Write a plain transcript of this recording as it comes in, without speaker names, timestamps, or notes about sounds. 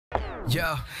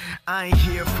Yo, I ain't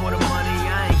here for the money,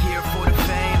 I ain't here for the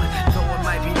fame. Though it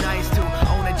might be nice to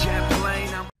own a jet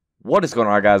plane. What is going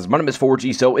on, guys? My name is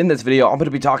 4G. So in this video, I'm going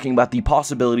to be talking about the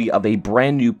possibility of a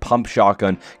brand new pump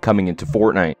shotgun coming into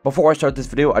Fortnite. Before I start this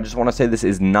video, I just want to say this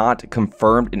is not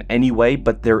confirmed in any way,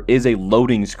 but there is a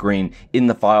loading screen in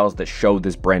the files that show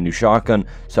this brand new shotgun,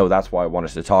 so that's why I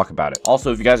wanted to talk about it.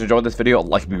 Also, if you guys enjoyed this video, a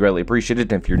like would be greatly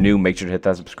appreciated, and if you're new, make sure to hit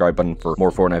that subscribe button for more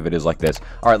Fortnite videos like this.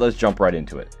 Alright, let's jump right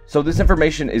into it. So this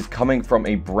information is coming from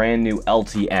a brand new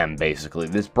LTM, basically.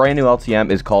 This brand new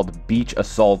LTM is called Beach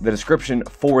Assault. The description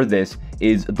for this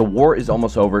is: the war is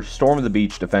almost over, storm the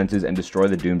beach defenses and destroy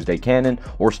the doomsday cannon,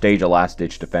 or stage a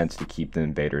last-ditch defense to keep the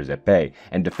invaders at bay.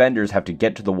 And defenders have to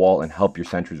get to the wall and help your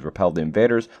sentries repel the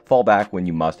invaders, fall back when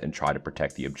you must, and try to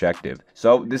protect the objective.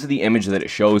 So this is the image that it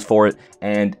shows for it,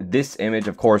 and this image,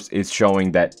 of course, is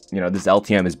showing that, you know, this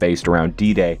LTM is based around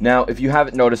D-Day. Now, if you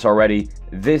haven't noticed already,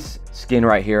 this skin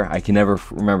right here, I can never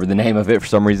remember the name of it for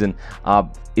some reason,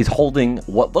 is holding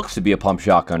what looks to be a pump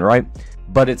shotgun, right?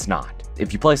 But it's not.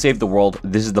 If you play Save the World,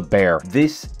 this is the bear.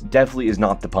 This definitely is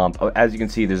not the pump. As you can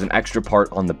see, there's an extra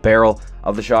part on the barrel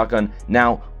of the shotgun.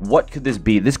 Now, what could this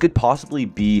be? This could possibly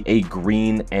be a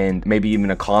green and maybe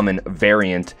even a common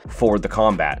variant for the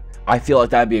combat. I feel like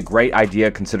that'd be a great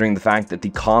idea, considering the fact that the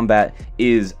combat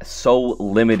is so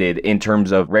limited in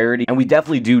terms of rarity, and we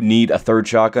definitely do need a third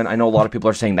shotgun. I know a lot of people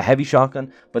are saying the heavy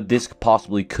shotgun, but this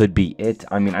possibly could be it.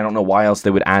 I mean, I don't know why else they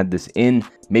would add this in.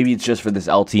 Maybe it's just for this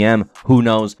LTM, who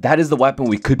knows? That is the weapon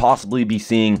we could possibly be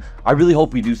seeing. I really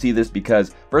hope we do see this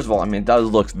because, first of all, I mean, it does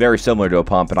look very similar to a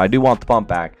pump, and I do want the pump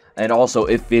back. And also,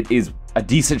 if it is a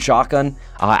decent shotgun,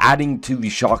 adding to the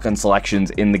shotgun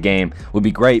selections in the game would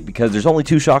be great, because there's only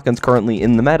 2 shotguns currently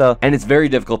in the meta, and it's very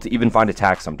difficult to even find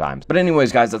attacks sometimes. But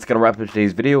anyways, guys, that's gonna wrap up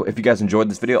today's video. If you guys enjoyed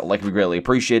this video, a like would be greatly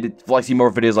appreciated. If you'd like to see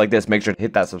more videos like this, make sure to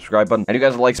hit that subscribe button. And if you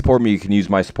guys would like to support me, you can use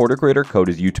my supporter creator code.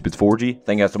 Is YouTube is 4G.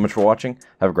 Thank you guys so much for watching.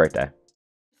 Have a great day.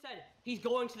 He's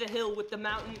going to the hill with the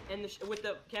mountain and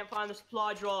can't find the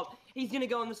supply drop. He's gonna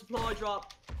go on the supply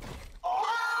drop.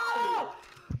 Oh!